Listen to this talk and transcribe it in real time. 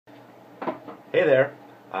Hey there,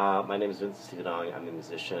 my name is Vincent Stephen-Ong. I'm a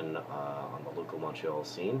musician on the local Montreal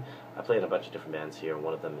scene. I play in a bunch of different bands here.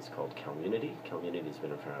 One of them is called Community. Community's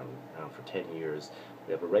been around for 10 years.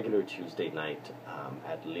 We have a regular Tuesday night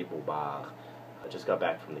at Les Bobards. I just got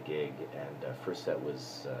back from the gig, and first set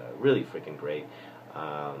was really freaking great.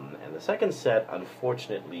 And the second set,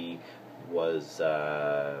 unfortunately, was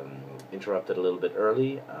interrupted a little bit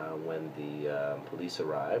early when the police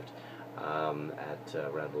arrived at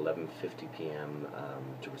around 11:50 p.m.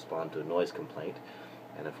 To respond to a noise complaint,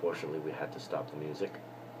 and unfortunately we had to stop the music.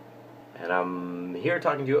 And I'm here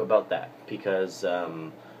talking to you about that because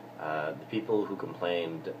the people who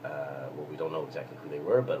complained, well, we don't know exactly who they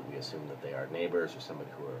were, but we assume that they are neighbors or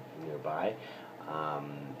somebody who are nearby,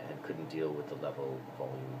 and couldn't deal with the volume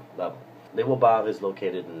level. Les Bobards is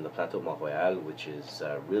located in the Plateau Mont-Royal, which is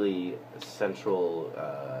really central,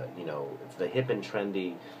 it's the hip and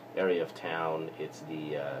trendy area of town. It's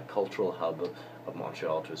the cultural hub of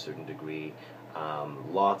Montreal to a certain degree.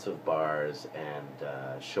 Lots of bars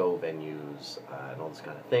and show venues and all this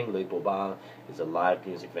kind of thing. Les Bobards is a live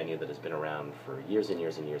music venue that has been around for years and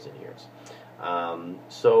years and years and years.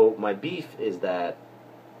 So my beef is that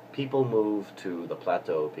people move to the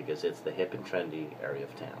Plateau because it's the hip and trendy area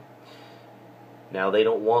of town. Now they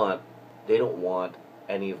don't want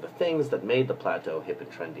any of the things that made the Plateau hip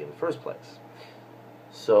and trendy in the first place.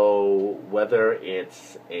 So whether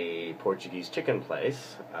it's a Portuguese chicken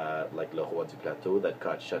place like Le Roi du Plateau that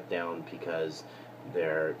got shut down because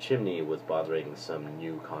their chimney was bothering some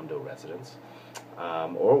new condo residents,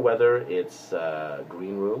 or whether it's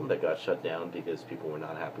Green Room that got shut down because people were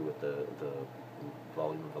not happy with the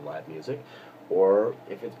volume of the live music, or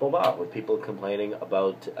if it's Bobards with people complaining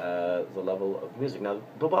about the level of music. Now,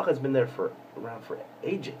 Bobards has been there around for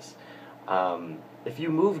ages. If you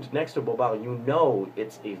moved next to Bobards, you know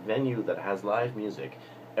it's a venue that has live music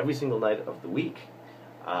every single night of the week.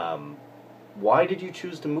 Why did you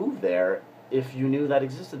choose to move there if you knew that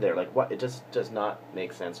existed there? Like, what? It just does not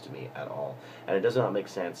make sense to me at all. And it does not make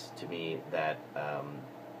sense to me that,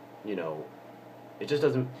 it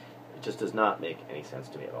just does not make any sense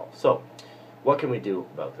to me at all. So, what can we do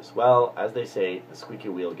about this? Well, as they say, the squeaky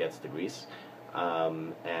wheel gets the grease.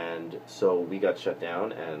 And so we got shut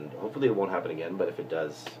down, and hopefully it won't happen again, but if it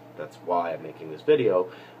does, that's why I'm making this video.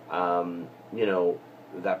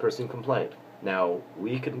 That person complained. Now,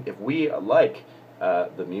 if we like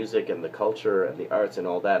the music and the culture and the arts and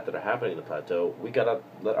all that are happening in the Plateau, we gotta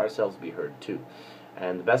let ourselves be heard too.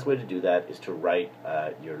 And the best way to do that is to write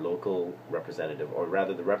your local representative, or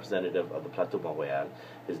rather the representative of the Plateau Mont-Royal.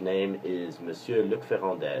 His name is Monsieur Luc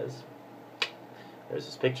Ferrandez. There's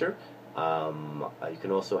his picture. You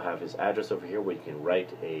can also have his address over here where you can write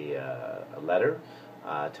a letter,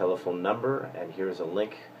 telephone number, and here's a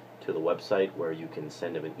link to the website where you can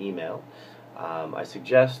send him an email. I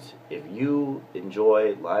suggest if you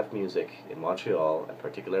enjoy live music in Montreal, and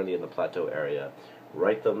particularly in the Plateau area,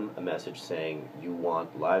 write them a message saying you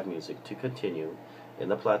want live music to continue in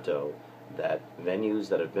the Plateau, that venues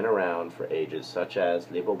that have been around for ages, such as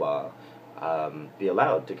Les Bobards, be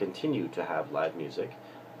allowed to continue to have live music,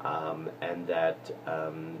 and that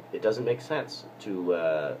it doesn't make sense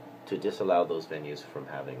to disallow those venues from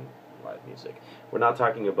having live music. We're not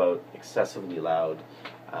talking about excessively loud.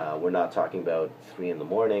 We're not talking about 3 in the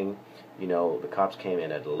morning. The cops came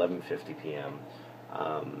in at 11:50 p.m.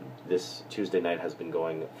 This Tuesday night has been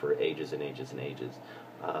going for ages and ages and ages.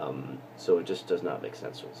 So it just does not make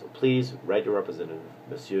sense. So please write your representative,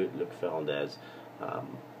 Monsieur Luc Ferrandez.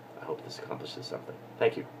 I hope this accomplishes something.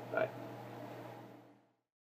 Thank you. Bye.